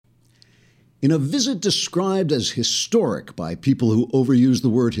In a visit described as historic by people who overuse the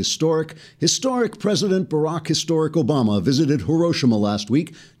word historic President Barack Historic Obama visited Hiroshima last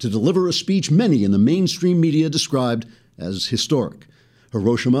week to deliver a speech many in the mainstream media described as historic.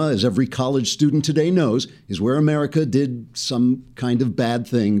 Hiroshima, as every college student today knows, is where America did some kind of bad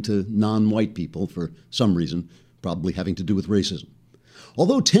thing to non-white people for some reason, probably having to do with racism.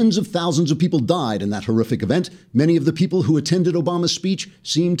 Although tens of thousands of people died in that horrific event, many of the people who attended Obama's speech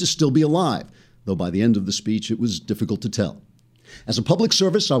seemed to still be alive, though by the end of the speech it was difficult to tell. As a public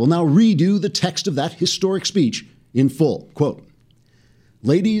service, I will now read you the text of that historic speech in full. Quote,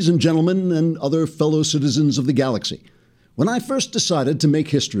 "Ladies and gentlemen and other fellow citizens of the galaxy, when I first decided to make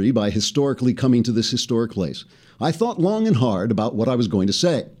history by historically coming to this historic place, I thought long and hard about what I was going to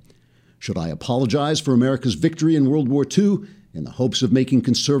say. Should I apologize for America's victory in World War II in the hopes of making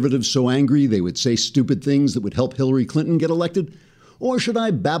conservatives so angry they would say stupid things that would help Hillary Clinton get elected? Or should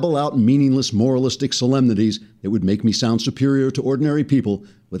I babble out meaningless moralistic solemnities that would make me sound superior to ordinary people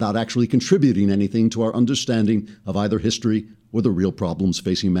without actually contributing anything to our understanding of either history or the real problems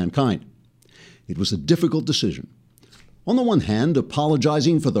facing mankind? It was a difficult decision. On the one hand,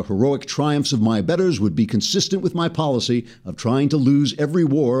 apologizing for the heroic triumphs of my betters would be consistent with my policy of trying to lose every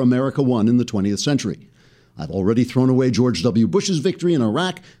war America won in the 20th century. I've already thrown away George W. Bush's victory in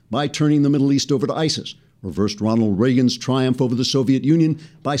Iraq by turning the Middle East over to ISIS, reversed Ronald Reagan's triumph over the Soviet Union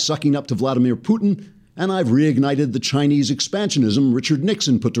by sucking up to Vladimir Putin, and I've reignited the Chinese expansionism Richard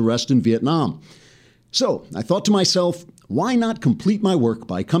Nixon put to rest in Vietnam. So I thought to myself, why not complete my work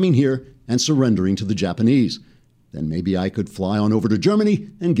by coming here and surrendering to the Japanese? Then maybe I could fly on over to Germany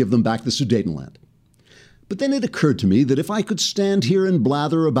and give them back the Sudetenland. But then it occurred to me that if I could stand here and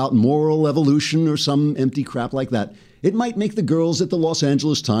blather about moral evolution or some empty crap like that, it might make the girls at the Los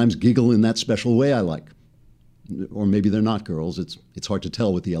Angeles Times giggle in that special way I like. Or maybe they're not girls. It's hard to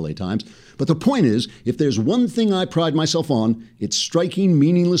tell with the LA Times. But the point is, if there's one thing I pride myself on, it's striking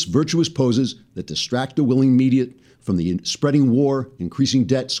meaningless, virtuous poses that distract the willing media from the spreading war, increasing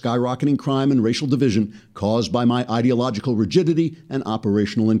debt, skyrocketing crime, and racial division caused by my ideological rigidity and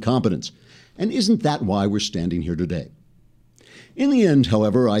operational incompetence. And isn't that why we're standing here today? In the end,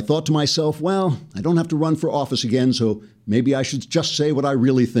 however, I thought to myself, well, I don't have to run for office again, so maybe I should just say what I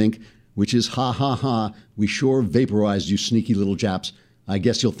really think, which is, ha, ha, ha, we sure vaporized you sneaky little Japs. I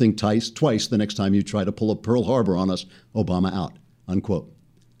guess you'll think twice the next time you try to pull a Pearl Harbor on us, Obama out, unquote.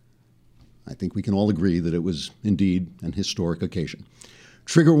 I think we can all agree that it was indeed an historic occasion.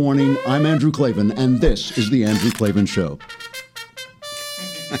 Trigger warning, I'm Andrew Klavan, and this is The Andrew Klavan Show.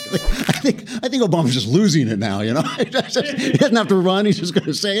 I think Obama's just losing it now, you know. He doesn't have to run. He's just going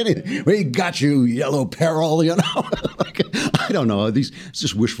to say anything. We got you, yellow peril, you know. I don't know. It's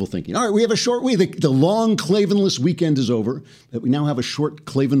just wishful thinking. All right, we have a short week. The long Klavanless weekend is over. We now have a short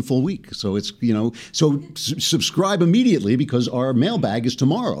Klavanful week. So it's, you know, subscribe immediately because our mailbag is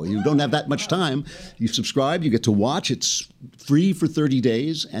tomorrow. You don't have that much time. You subscribe, you get to watch. It's free for 30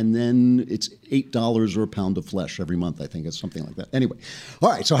 days, and then it's $8 or a pound of flesh every month. I think it's something like that. Anyway, all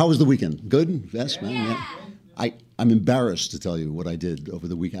right. So how was the weekend? Good? Yes, man. Yeah. I'm embarrassed to tell you what I did over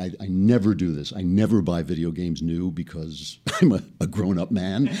the weekend. I never do this. I never buy video games new because I'm a grown-up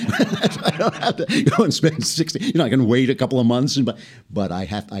man. I don't have to go and spend 60. You know, I can wait a couple of months. But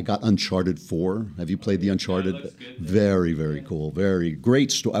I got Uncharted 4. Have you played the Uncharted? Yeah, very, very cool. Very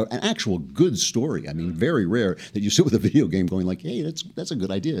great story. An actual good story. I mean, very rare that you sit with a video game going like, hey, that's a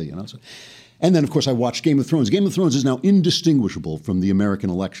good idea, you know. So, and then, of course, I watched Game of Thrones. Game of Thrones is now indistinguishable from the American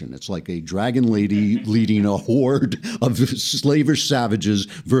election. It's like a dragon lady leading a horde of slavish savages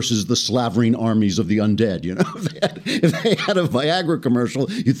versus the slavering armies of the undead, you know? If they had a Viagra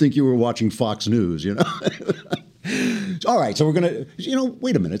commercial, you'd think you were watching Fox News, you know? All right, so we're going to, you know,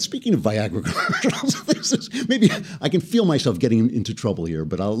 wait a minute. Speaking of Viagra commercials, maybe I can feel myself getting into trouble here,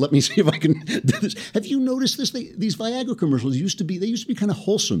 but let me see if I can do this. Have you noticed this? These Viagra commercials used to be kind of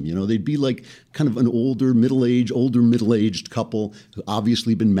wholesome, you know. They'd be like kind of an older middle-aged couple who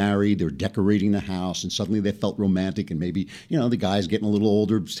obviously been married. They're decorating the house, and suddenly they felt romantic, and maybe, you know, the guy's getting a little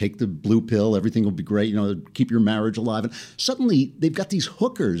older, take the blue pill, everything will be great, you know, keep your marriage alive. And suddenly they've got these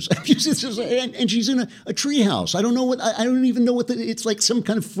hookers, and she's in a treehouse. I don't even know it's like some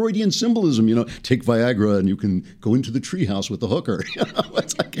kind of Freudian symbolism, you know, take Viagra and you can go into the treehouse with the hooker. You know,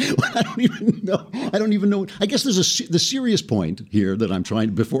 it's like, I don't even know. I guess there's the serious point here that I'm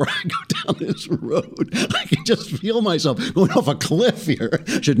trying, before I go down this road, I can just feel myself going off a cliff here.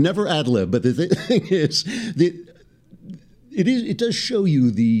 Should never ad lib, but the thing is, it does show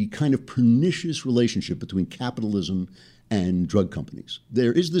you the kind of pernicious relationship between capitalism and drug companies.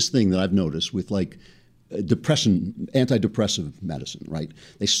 There is this thing that I've noticed with, like, antidepressive medicine, right?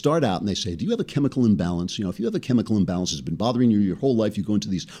 They start out and they say, do you have a chemical imbalance? You know, if you have a chemical imbalance that's been bothering you your whole life, you go into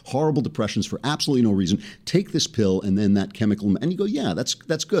these horrible depressions for absolutely no reason, take this pill and then that chemical, and you go, yeah, that's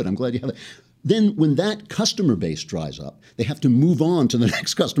good. I'm glad you have it. Then when that customer base dries up, they have to move on to the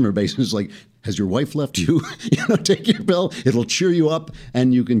next customer base. It's like, has your wife left you? You know, take your pill. It'll cheer you up,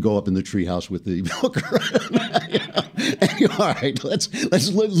 and you can go up in the treehouse with the hooker. All right, let's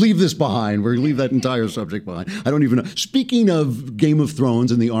leave this behind. We're going to leave that entire subject behind. I don't even know. Speaking of Game of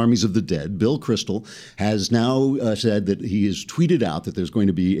Thrones and the armies of the dead, Bill Kristol has now said that he has tweeted out that there's going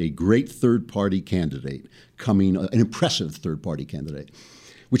to be a great third-party candidate coming, an impressive third-party candidate,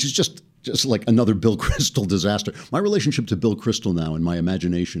 which is just like another Bill Kristol disaster. My relationship to Bill Kristol now in my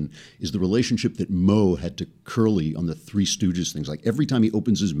imagination is the relationship that Moe had to Curly on the Three Stooges things. Like every time he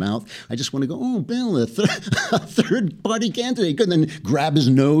opens his mouth, I just want to go, oh, Bill, a third party candidate. Good. And then grab his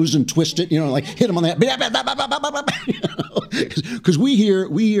nose and twist it, like hit him on the head. Because we here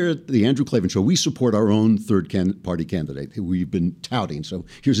at the Andrew Klavan Show, we support our own third party candidate who we've been touting. So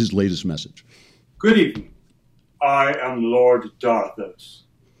here's his latest message. Good evening. I am Lord Darthos,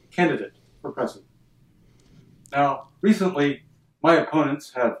 candidate for president. Now, recently, my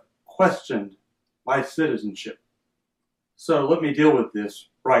opponents have questioned my citizenship. So let me deal with this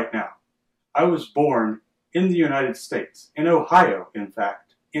right now. I was born in the United States, in Ohio, in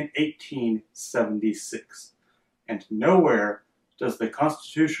fact, in 1876. And nowhere does the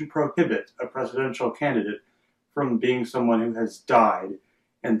Constitution prohibit a presidential candidate from being someone who has died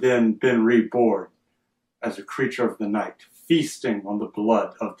and then been reborn as a creature of the night, feasting on the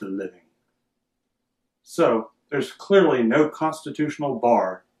blood of the living. So, there's clearly no constitutional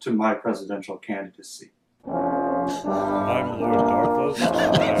bar to my presidential candidacy. I'm Lord Darthos, and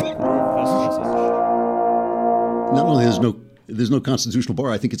I approve this message. Not only there's no constitutional bar,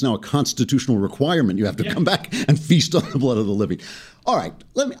 I think it's now a constitutional requirement. You have to come back and feast on the blood of the living. All right,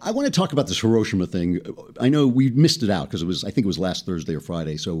 I want to talk about this Hiroshima thing. I know we missed it out because I think it was last Thursday or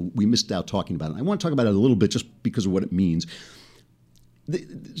Friday, so we missed out talking about it. I want to talk about it a little bit just because of what it means.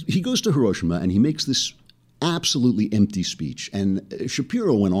 He goes to Hiroshima and he makes this absolutely empty speech. And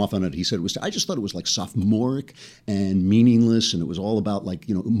Shapiro went off on it. He said I just thought it was like sophomoric and meaningless, and it was all about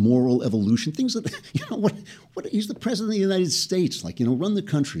moral evolution, things that what he's the president of the United States, run the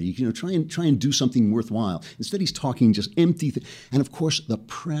country, try and do something worthwhile. Instead, he's talking just empty and of course the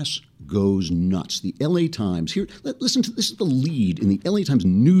press goes nuts. The LA Times, listen to this, is the lead in the LA Times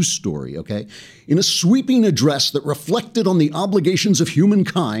news story, okay? In a sweeping address that reflected on the obligations of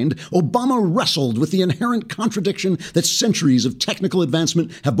humankind, Obama wrestled with the inherent contradiction that centuries of technical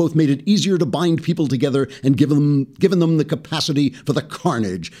advancement have both made it easier to bind people together and given them the capacity for the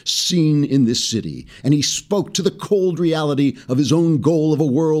carnage seen in this city. And he spoke to the cold reality of his own goal of a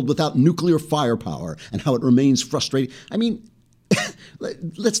world without nuclear firepower and how it remains frustrating. I mean,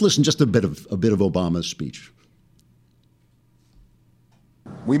 let's listen just a bit of Obama's speech.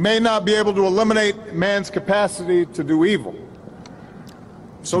 We may not be able to eliminate man's capacity to do evil.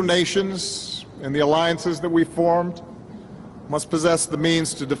 So nations and the alliances that we formed must possess the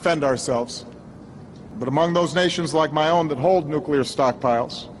means to defend ourselves. But among those nations like my own that hold nuclear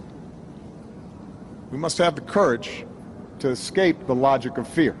stockpiles, we must have the courage to escape the logic of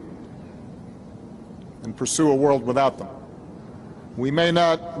fear and pursue a world without them. We may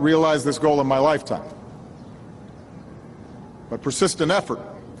not realize this goal in my lifetime, but persistent effort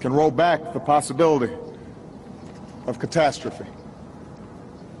can roll back the possibility of catastrophe.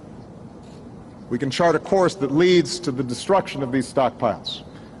 We can chart a course that leads to the destruction of these stockpiles.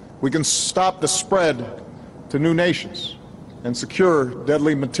 We can stop the spread to new nations and secure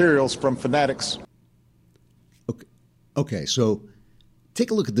deadly materials from fanatics. Okay, so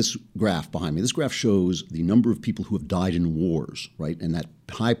take a look at this graph behind me. This graph shows the number of people who have died in wars, right? And that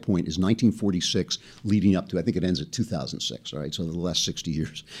high point is 1946, leading up to, I think it ends at 2006, all right? So the last 60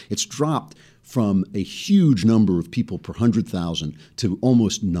 years. It's dropped from a huge number of people per 100,000 to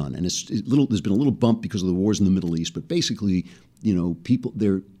almost none. And there's been a little bump because of the wars in the Middle East, but basically,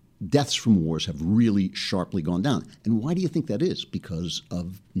 their deaths from wars have really sharply gone down. And why do you think that is? Because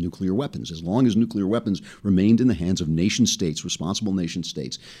of nuclear weapons. As long as nuclear weapons remained in the hands of nation states, responsible nation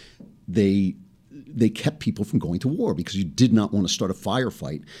states, they kept people from going to war because you did not want to start a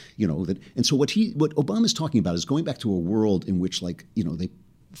firefight, And so what Obama's talking about is going back to a world in which they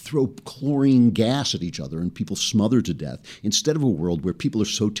throw chlorine gas at each other and people smother to death, instead of a world where people are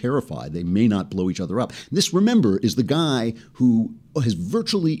so terrified they may not blow each other up. This, remember, is the guy who has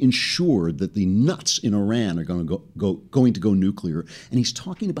virtually ensured that the nuts in Iran are going to go nuclear, and he's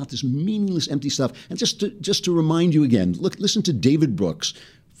talking about this meaningless, empty stuff. And just to remind you again, listen to David Brooks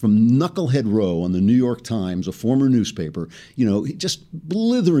from Knucklehead Row on the New York Times, a former newspaper, just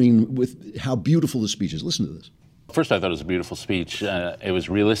blithering with how beautiful the speech is. Listen to this. First, I thought it was a beautiful speech. It was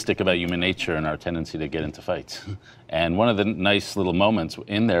realistic about human nature and our tendency to get into fights. And one of the nice little moments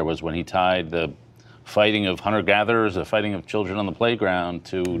in there was when he tied the fighting of hunter-gatherers, the fighting of children on the playground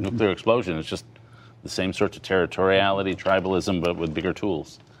to nuclear explosion. It's just the same sorts of territoriality, tribalism, but with bigger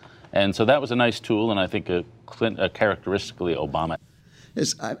tools. And so that was a nice tool, and I think a characteristically Obama.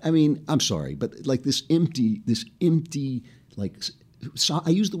 Yes, I mean, I'm sorry, but like this empty, like, I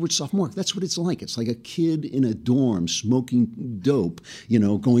use the word sophomore. That's what it's like. It's like a kid in a dorm smoking dope,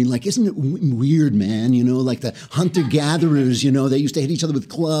 going like, isn't it weird, man? Like the hunter-gatherers, they used to hit each other with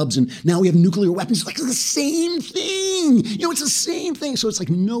clubs, and now we have nuclear weapons. It's like the same thing. It's the same thing. So it's like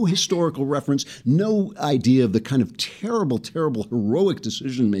no historical reference, no idea of the kind of terrible, terrible, heroic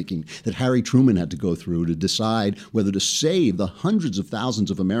decision-making that Harry Truman had to go through to decide whether to save the hundreds of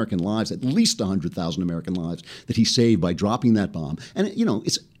thousands of American lives, at least 100,000 American lives, that he saved by dropping that bomb. And,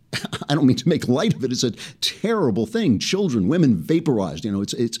 it's, I don't mean to make light of it. It's a terrible thing. Children, women vaporized.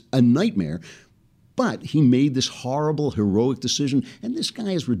 It's a nightmare. But he made this horrible, heroic decision, and this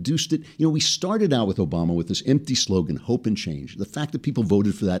guy has reduced it. We started out with Obama with this empty slogan, hope and change. The fact that people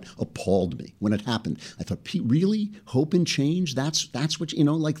voted for that appalled me when it happened. I thought, really? Hope and change? That's what,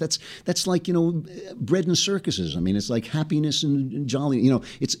 that's like, bread and circuses. I mean, it's like happiness and jolly.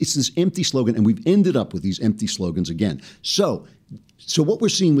 It's this empty slogan, and we've ended up with these empty slogans again. So what we're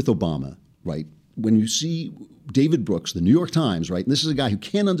seeing with Obama, right, when you see David Brooks, the New York Times, right, and this is a guy who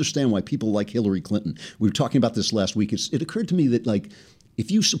can't understand why people like Hillary Clinton. We were talking about this last week. It occurred to me that, like, if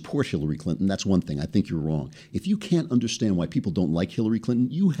you support Hillary Clinton, that's one thing. I think you're wrong. If you can't understand why people don't like Hillary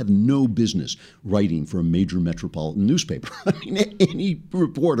Clinton, you have no business writing for a major metropolitan newspaper. I mean, any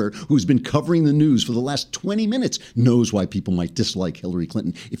reporter who's been covering the news for the last 20 minutes knows why people might dislike Hillary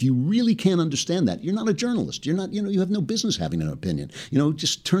Clinton. If you really can't understand that, you're not a journalist. You're not, you have no business having an opinion.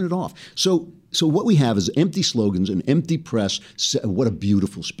 Just turn it off. So what we have is empty slogans, an empty press. What a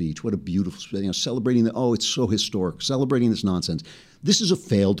beautiful speech. What a beautiful speech. Celebrating it's so historic, celebrating this nonsense. This is a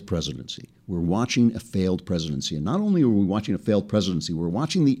failed presidency. We're watching a failed presidency. And not only are we watching a failed presidency, we're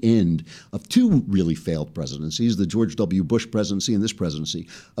watching the end of two really failed presidencies, the George W. Bush presidency and this presidency,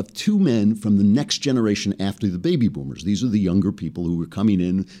 of two men from the next generation after the baby boomers. These are the younger people who were coming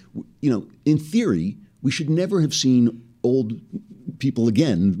in. In theory, we should never have seen old people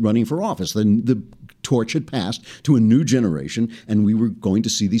again running for office. Then the torch had passed to a new generation, and we were going to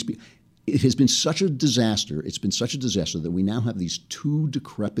see these people. It has been such a disaster. It's been such a disaster that we now have these two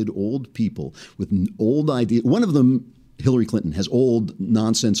decrepit old people with old ideas. One of them, Hillary Clinton, has old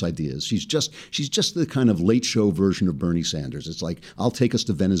nonsense ideas. She's just the kind of late show version of Bernie Sanders. It's like, I'll take us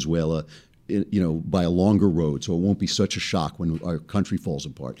to Venezuela, by a longer road, so it won't be such a shock when our country falls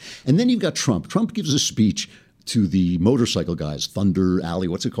apart. And then you've got Trump. Trump gives a speech to the motorcycle guys, Thunder Alley,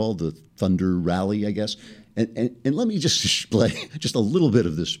 what's it called? The Thunder Rally, I guess. And let me just play just a little bit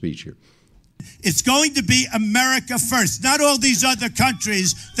of this speech here. It's going to be America first, not all these other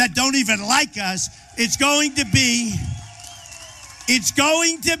countries that don't even like us. It's going to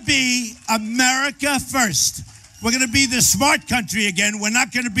be America first. We're going to be the smart country again. We're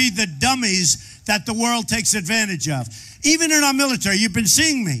not going to be the dummies that the world takes advantage of. Even in our military, you've been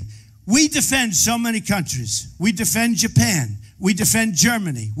seeing me. We defend so many countries. We defend Japan. We defend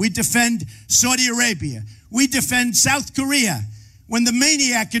Germany. We defend Saudi Arabia. We defend South Korea. When the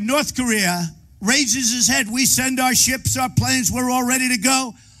maniac in North Korea raises his head, we send our ships, our planes, we're all ready to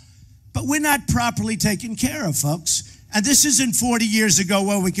go. But we're not properly taken care of, folks. And this isn't 40 years ago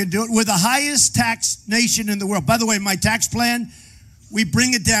where we can do it. We're the highest tax nation in the world. By the way, my tax plan, we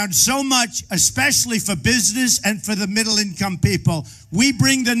bring it down so much, especially for business and for the middle-income people. We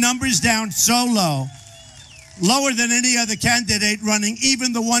bring the numbers down so low, lower than any other candidate running,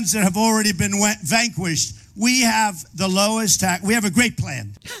 even the ones that have already been vanquished. We have the lowest tax. We have a great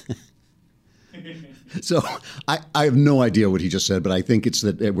plan. So I have no idea what he just said, but I think it's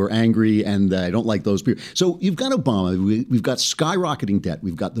that we're angry and I don't like those people. So you've got Obama. We've got skyrocketing debt.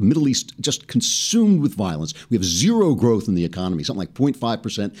 We've got the Middle East just consumed with violence. We have zero growth in the economy, something like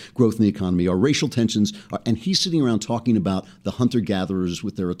 0.5% growth in the economy. Our racial tensions and he's sitting around talking about the hunter-gatherers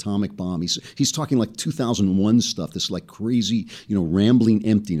with their atomic bomb. He's talking like 2001 stuff, this like crazy, rambling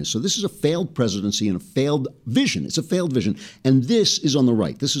emptiness. So this is a failed presidency and a failed vision. It's a failed vision. And this is on the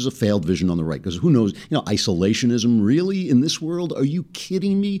right. This is a failed vision on the right because who knows? isolationism really in this world? Are you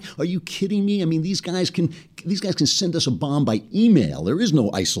kidding me? Are you kidding me? I mean, these guys can send us a bomb by email. There is no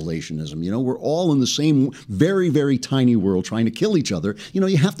isolationism. We're all in the same very, very tiny world trying to kill each other.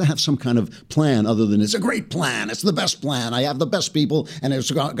 You have to have some kind of plan other than it's a great plan. It's the best plan. I have the best people and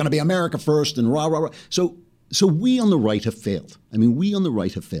it's going to be America first and rah, rah, rah. So we on the right have failed. I mean, we on the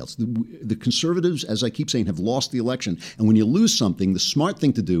right have failed. The conservatives, as I keep saying, have lost the election. And when you lose something, the smart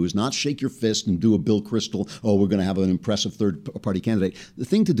thing to do is not shake your fist and do a Bill Kristol, we're going to have an impressive third-party candidate. The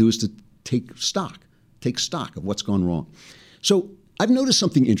thing to do is to take stock of what's gone wrong. So I've noticed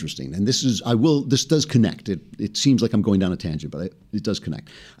something interesting, and this does connect. It seems like I'm going down a tangent, but it does connect.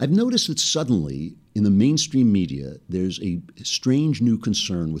 I've noticed that suddenly in the mainstream media, there's a strange new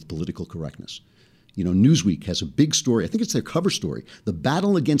concern with political correctness. Newsweek has a big story. I think it's their cover story. The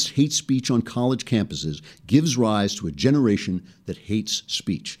battle against hate speech on college campuses gives rise to a generation that hates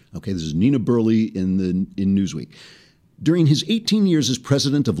speech. Okay, this is Nina Burley in Newsweek. During his 18 years as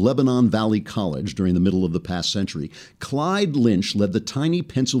president of Lebanon Valley College during the middle of the past century, Clyde Lynch led the tiny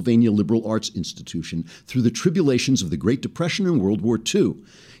Pennsylvania liberal arts institution through the tribulations of the Great Depression and World War II.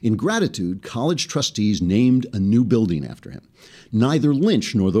 In gratitude, college trustees named a new building after him. Neither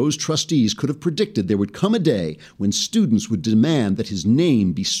Lynch nor those trustees could have predicted there would come a day when students would demand that his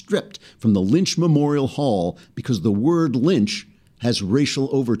name be stripped from the Lynch Memorial Hall because the word lynch has racial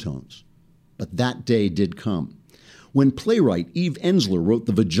overtones. But that day did come. When playwright Eve Ensler wrote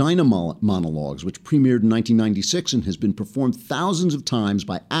the Vagina Monologues, which premiered in 1996 and has been performed thousands of times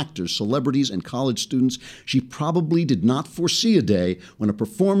by actors, celebrities, and college students, she probably did not foresee a day when a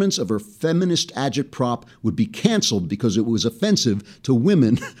performance of her feminist agitprop would be canceled because it was offensive to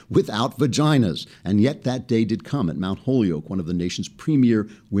women without vaginas. And yet that day did come at Mount Holyoke, one of the nation's premier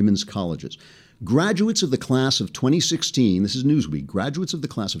women's colleges. Graduates of the class of 2016, this is Newsweek, graduates of the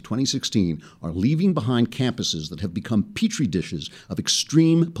class of 2016 are leaving behind campuses that have become petri dishes of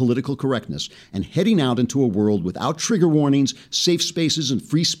extreme political correctness and heading out into a world without trigger warnings, safe spaces, and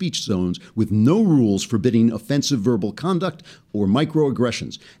free speech zones with no rules forbidding offensive verbal conduct or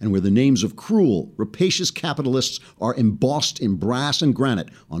microaggressions, and where the names of cruel, rapacious capitalists are embossed in brass and granite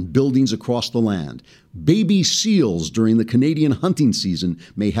on buildings across the land. Baby seals during the Canadian hunting season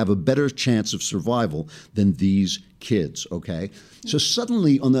may have a better chance of survival than these kids, okay? So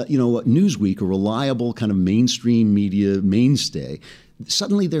suddenly on the, Newsweek, a reliable kind of mainstream media mainstay,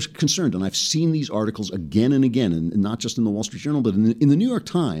 suddenly they're concerned. And I've seen these articles again and again, and not just in the Wall Street Journal, but in the New York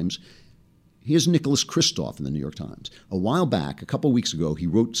Times. Here's Nicholas Kristof in the New York Times. A while back, a couple weeks ago, he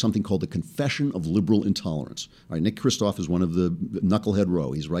wrote something called The Confession of Liberal Intolerance. All right, Nick Kristof is one of the knucklehead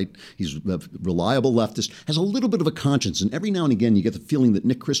row. He's right. He's a reliable leftist, has a little bit of a conscience. And every now and again, you get the feeling that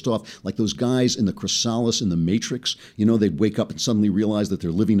Nick Kristof, like those guys in the chrysalis in The Matrix, they'd wake up and suddenly realize that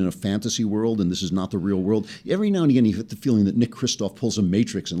they're living in a fantasy world and this is not the real world. Every now and again, you get the feeling that Nick Kristof pulls a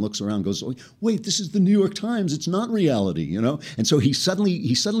Matrix and looks around and goes, wait, this is the New York Times. It's not reality, And so he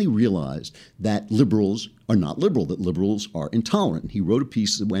suddenly realized that liberals are not liberal, that liberals are intolerant. He wrote a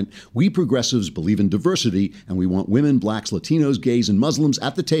piece that went, "We progressives believe in diversity, and we want women, blacks, Latinos, gays, and Muslims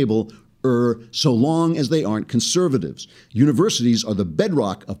at the table, so long as they aren't conservatives. Universities are the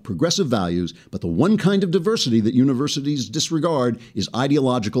bedrock of progressive values, but the one kind of diversity that universities disregard is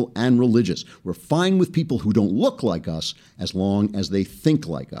ideological and religious. We're fine with people who don't look like us as long as they think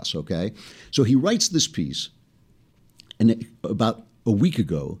like us," okay? So he writes this piece, and about a week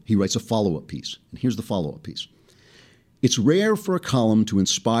ago, he writes a follow-up piece. And here's the follow-up piece. "It's rare for a column to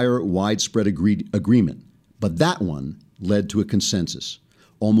inspire widespread agreement, but that one led to a consensus.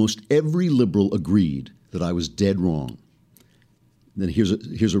 Almost every liberal agreed that I was dead wrong." Then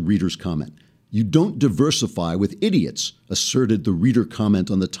here's a reader's comment. "You don't diversify with idiots," asserted the reader comment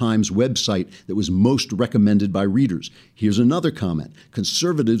on the Times website that was most recommended by readers. Here's another comment.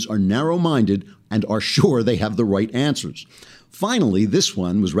 "Conservatives are narrow-minded and are sure they have the right answers." Finally, this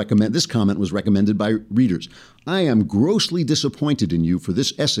comment was recommended by readers. "I am grossly disappointed in you for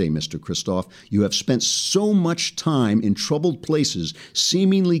this essay, Mr. Kristof. You have spent so much time in troubled places,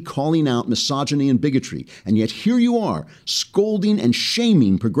 seemingly calling out misogyny and bigotry, and yet here you are, scolding and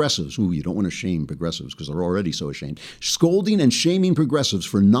shaming progressives." Ooh, you don't want to shame progressives because they're already so ashamed. "Scolding and shaming progressives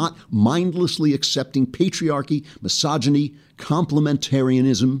for not mindlessly accepting patriarchy, misogyny,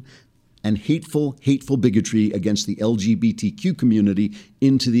 complementarianism, and hateful bigotry against the LGBTQ community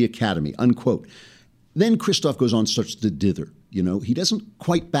into the academy," unquote. Then Kristof goes on, starts to dither. He doesn't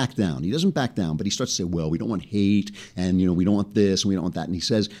quite back down. He doesn't back down, but he starts to say, well, we don't want hate, and, we don't want this, and we don't want that. And he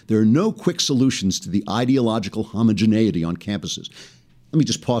says, there are no quick solutions to the ideological homogeneity on campuses. Let me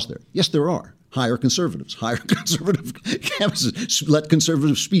just pause there. Yes, there are. hire conservative campuses, let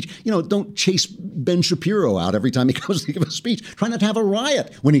conservative speech. Don't chase Ben Shapiro out every time he comes to give a speech. Try not to have a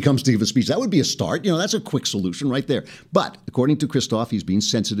riot when he comes to give a speech. That would be a start. That's a quick solution right there. But according to Christoph, he's being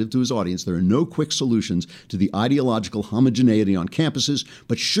sensitive to his audience. There are no quick solutions to the ideological homogeneity on campuses,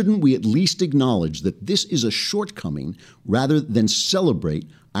 but shouldn't we at least acknowledge that this is a shortcoming rather than celebrate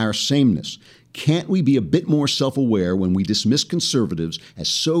our sameness? Can't we be a bit more self-aware when we dismiss conservatives as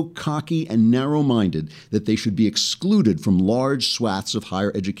so cocky and narrow-minded that they should be excluded from large swaths of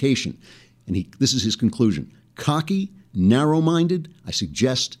higher education? And this is his conclusion. Cocky, narrow-minded, I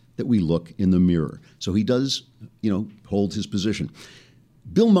suggest that we look in the mirror. So he does, hold his position.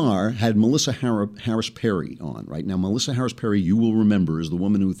 Bill Maher had Melissa Harris Perry on, right? Now, Melissa Harris Perry, you will remember, is the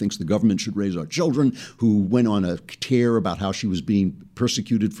woman who thinks the government should raise our children, who went on a tear about how she was being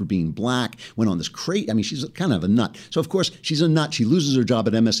persecuted for being black, went on this she's kind of a nut. So, of course, she's a nut. She loses her job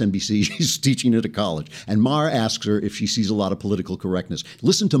at MSNBC. She's teaching at a college. And Maher asks her if she sees a lot of political correctness.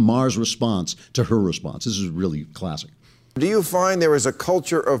 Listen to Maher's response to her response. This is really classic. Do you find there is a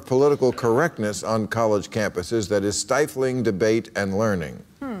culture of political correctness on college campuses that is stifling debate and learning?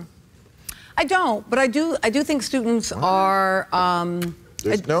 I don't, but I do think students are...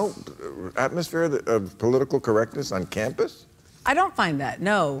 There's no atmosphere of political correctness on campus? I don't find that,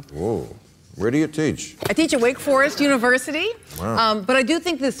 no. Whoa. Where do you teach? I teach at Wake Forest University, Wow. But I do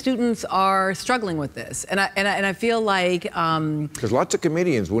think that students are struggling with this, and I feel like because lots of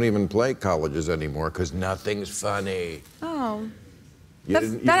comedians won't even play colleges anymore because nothing's funny. Oh, that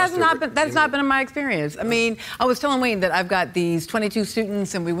has not been in my experience. I mean, I was telling Wayne that I've got these 22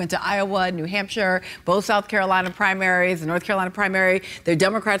 students, and we went to Iowa, New Hampshire, both South Carolina primaries, the North Carolina primary. They're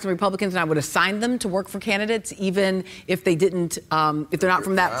Democrats and Republicans, and I would assign them to work for candidates, even if they didn't, if they're not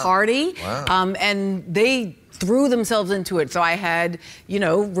from that party. Wow. And they threw themselves into it. So I had,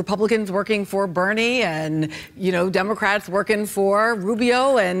 Republicans working for Bernie and, Democrats working for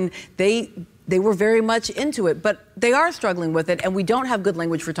Rubio, and they were very much into it, but they are struggling with it, and we don't have good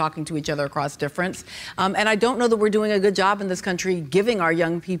language for talking to each other across difference. And I don't know that we're doing a good job in this country giving our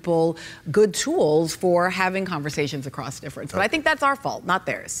young people good tools for having conversations across difference. But I think that's our fault, not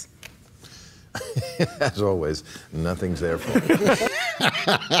theirs. As always, nothing's their fault.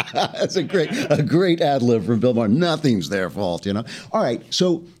 That's a great ad lib from Bill Maher. Nothing's their fault, All right,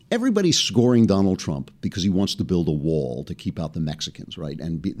 so everybody's scoring Donald Trump because he wants to build a wall to keep out the Mexicans, right?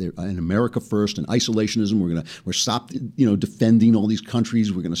 And in America first and isolationism, we're stop, defending all these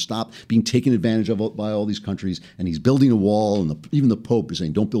countries. We're going to stop being taken advantage of by all these countries. And he's building a wall, and even the Pope is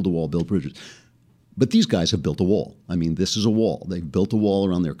saying, "Don't build a wall, build bridges." But these guys have built a wall. I mean, this is a wall. They've built a wall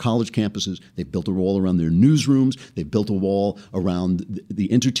around their college campuses. They've built a wall around their newsrooms. They've built a wall around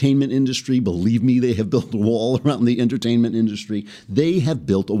the entertainment industry. Believe me, they have built a wall around the entertainment industry. They have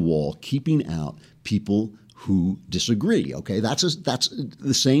built a wall keeping out people who disagree. Okay, that's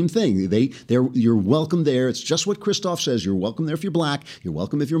the same thing. You're welcome there. It's just what Christoph says. You're welcome there if you're black. You're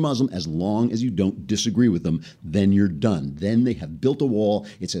welcome if you're Muslim. As long as you don't disagree with them, then you're done. Then they have built a wall.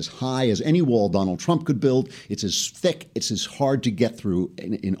 It's as high as any wall Donald Trump could build. It's as thick. It's as hard to get through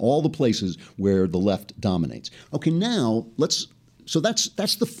in all the places where the left dominates. Okay, now So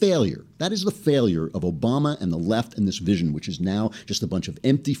that's the failure. That is the failure of Obama and the left and this vision, which is now just a bunch of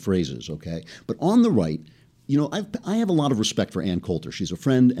empty phrases. Okay, but on the right. I have a lot of respect for Ann Coulter. She's a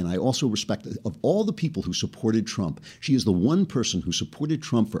friend, and I also respect of all the people who supported Trump. She is the one person who supported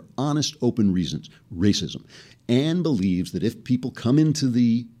Trump for honest, open reasons, racism. Ann believes that if people come into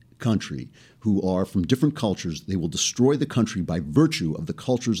the country who are from different cultures, they will destroy the country by virtue of the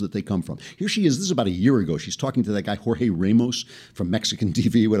cultures that they come from. Here she is. This is about a year ago. She's talking to that guy Jorge Ramos from Mexican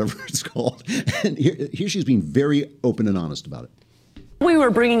TV, whatever it's called. And here she's being very open and honest about it. We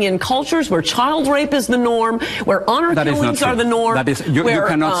were bringing in cultures where child rape is the norm, where honor killings are the norm. That is, you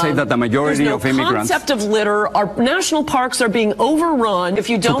cannot say that the majority of immigrants... There's no concept of litter. Our national parks are being overrun. If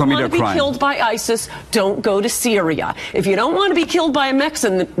you don't want to be killed by ISIS, don't go to Syria. If you don't want to be killed by a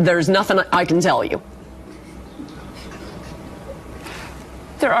Mexican, there's nothing I can tell you.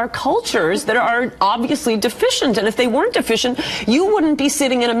 There are cultures that are obviously deficient, and if they weren't deficient, you wouldn't be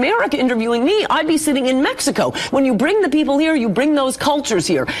sitting in America interviewing me. I'd be sitting in Mexico. When you bring the people here, you bring those cultures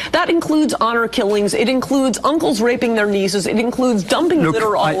here. That includes honor killings. It includes uncles raping their nieces. It includes dumping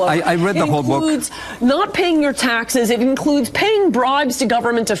litter all over. I read the whole book. It includes not paying your taxes. It includes paying bribes to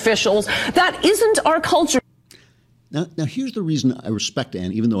government officials. That isn't our culture. Now, here's the reason I respect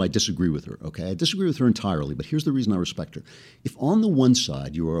Anne, even though I disagree with her, okay? I disagree with her entirely, but here's the reason I respect her. If on the one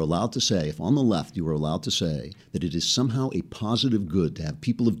side you are allowed to say, if on the left you are allowed to say that it is somehow a positive good to have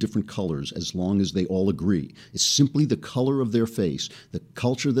people of different colors as long as they all agree, it's simply the color of their face, the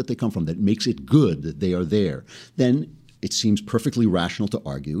culture that they come from, that makes it good that they are there, then it seems perfectly rational to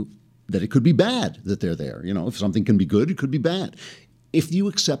argue that it could be bad that they're there. You know, if something can be good, it could be bad. If you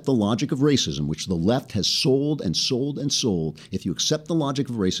accept the logic of racism, which the left has sold and sold and sold, if you accept the logic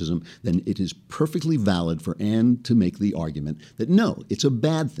of racism, then it is perfectly valid for Anne to make the argument that no, it's a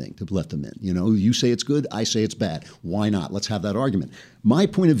bad thing to let them in. You know, you say it's good, I say it's bad. Why not? Let's have that argument. My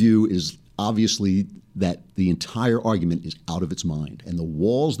point of view is obviously that the entire argument is out of its mind, and the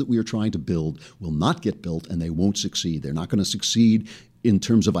walls that we are trying to build will not get built, and they won't succeed. They're not going to succeed in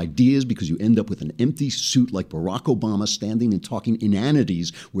terms of ideas, because you end up with an empty suit like Barack Obama standing and talking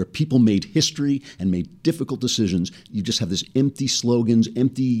inanities where people made history and made difficult decisions. You just have this empty slogans,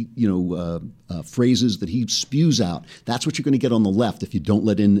 empty phrases that he spews out. That's what you're going to get on the left if you don't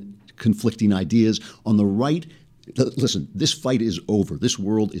let in conflicting ideas. On the right, listen, this fight is over. This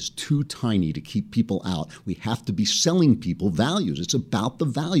world is too tiny to keep people out. We have to be selling people values. It's about the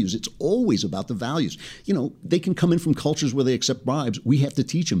values. It's always about the values. You know, they can come in from cultures where they accept bribes. We have to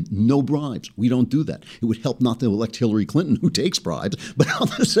teach them no bribes. We don't do that. It would help not to elect Hillary Clinton, who takes bribes, but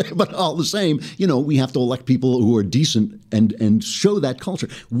all the same, you know, we have to elect people who are decent and show that culture.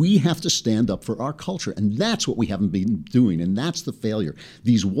 We have to stand up for our culture, and that's what we haven't been doing, and that's the failure.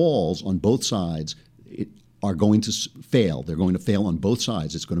 These walls on both sides are going to fail. They're going to fail on both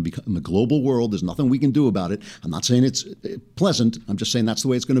sides. It's going to become a global world. There's nothing we can do about it. I'm not saying it's pleasant. I'm just saying that's the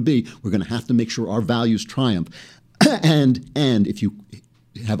way it's going to be. We're going to have to make sure our values triumph. And if you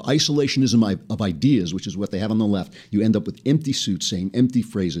have isolationism of ideas, which is what they have on the left, you end up with empty suits saying empty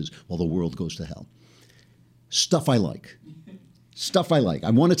phrases while the world goes to hell. Stuff I like. Stuff I like. I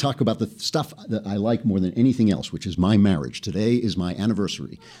want to talk about the stuff that I like more than anything else, which is my marriage. Today is my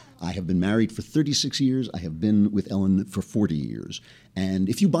anniversary. I have been married for 36 years. I have been with Ellen for 40 years. And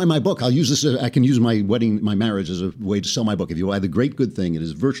if you buy my book, I'll use this. I can use my marriage as a way to sell my book. If you buy The Great Good Thing, it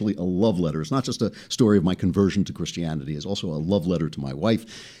is virtually a love letter. It's not just a story of my conversion to Christianity. It's also a love letter to my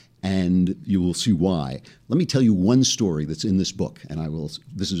wife. And you will see why. Let me tell you one story that's in this book, and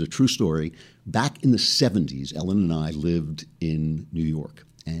this is a true story. Back in the 70s, Ellen and I lived in New York,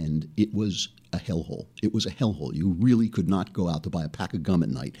 and it was a hellhole. It was a hellhole. You really could not go out to buy a pack of gum at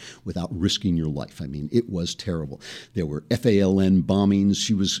night without risking your life. I mean, it was terrible. There were FALN bombings.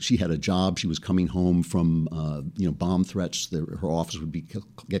 She had a job. She was coming home from bomb threats. Her office would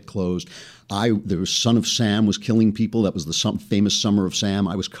get closed. The Son of Sam was killing people. That was the famous Summer of Sam.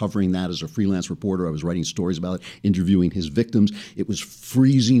 I was covering that as a freelance reporter. I was writing stories about it, interviewing his victims. It was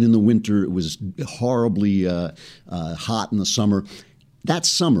freezing in the winter. It was horribly hot in the summer. That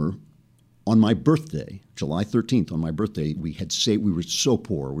summer, on my birthday, July 13th, on my birthday, we were so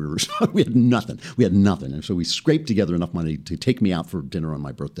poor. We had nothing. And so we scraped together enough money to take me out for dinner on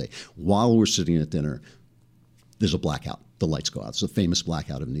my birthday. While we're sitting at dinner, there's a blackout. The lights go out. It's a famous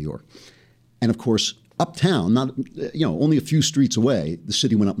blackout of New York. And of course, uptown, only a few streets away, the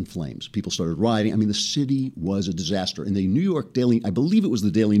city went up in flames. People started rioting. I mean, the city was a disaster. In the New York Daily, I believe it was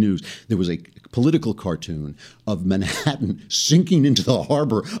the Daily News, there was a political cartoon of Manhattan sinking into the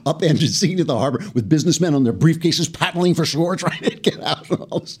harbor, upended, sinking into the harbor with businessmen on their briefcases paddling for shore trying to get out.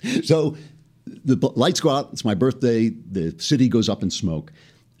 So the lights go out. It's my birthday. The city goes up in smoke.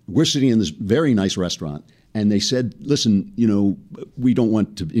 We're sitting in this very nice restaurant. And they said, listen, we don't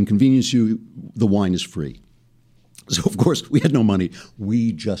want to inconvenience you. The wine is free. So, of course, we had no money.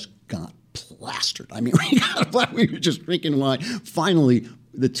 We just got plastered. I mean, we were just drinking wine. Finally,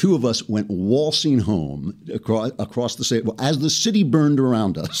 the two of us went waltzing home across the city. Well, as the city burned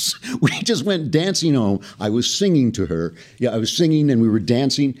around us, we just went dancing home. I was singing to her. Yeah, I was singing and we were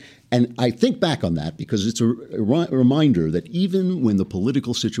dancing. And I think back on that because it's a reminder that even when the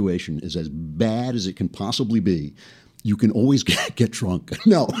political situation is as bad as it can possibly be, you can always get drunk.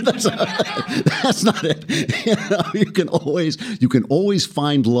 No, that's not it. You can always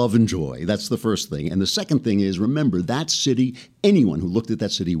find love and joy. That's the first thing. And the second thing is, remember, that city, anyone who looked at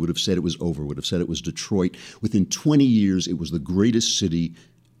that city would have said it was over, would have said it was Detroit. Within 20 years, it was the greatest city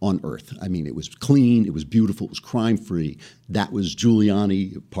on earth. I mean, it was clean, it was beautiful, it was crime-free. That was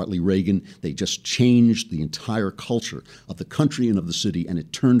Giuliani, partly Reagan. They just changed the entire culture of the country and of the city, and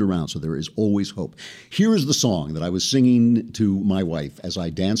it turned around, so there is always hope. Here is the song that I was singing to my wife as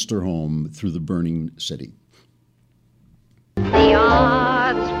I danced her home through the burning city. The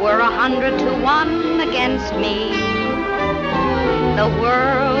odds were 100 to 1 against me. The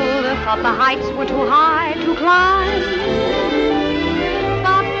world thought the heights were too high to climb.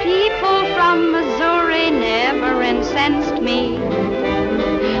 But people from Missouri never incensed me.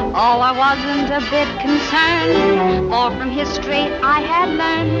 Oh, I wasn't a bit concerned, for from history I had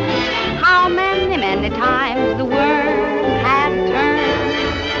learned how many, many times the world had turned.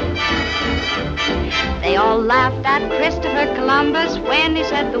 They all laughed at Christopher Columbus when he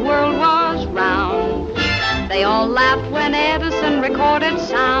said the world was round. They all laughed when Edison recorded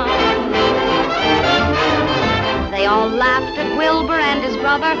sound. They all laughed at Wilbur and his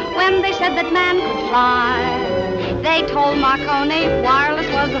brother when they said that man could fly. They told Marconi wireless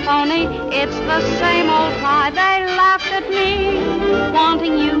was a phony. It's the same old cry. They laughed at me,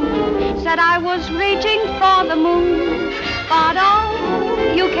 wanting you. Said I was reaching for the moon. But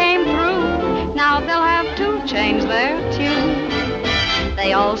oh, you came through. Now they'll have to change their tune.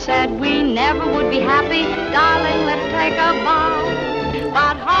 They all said we never would be happy. Darling, let's take a bow.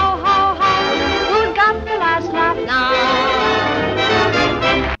 But ho, ho, ho, who's got the last laugh now?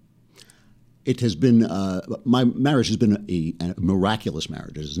 It has been, my marriage has been a miraculous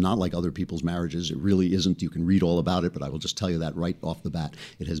marriage. It is not like other people's marriages. It really isn't. You can read all about it, but I will just tell you that right off the bat.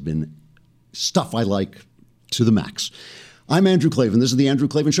 It has been stuff I like to the max. I'm Andrew Klavan. This is The Andrew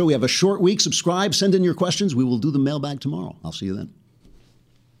Klavan Show. We have a short week. Subscribe. Send in your questions. We will do the mailbag tomorrow. I'll see you then.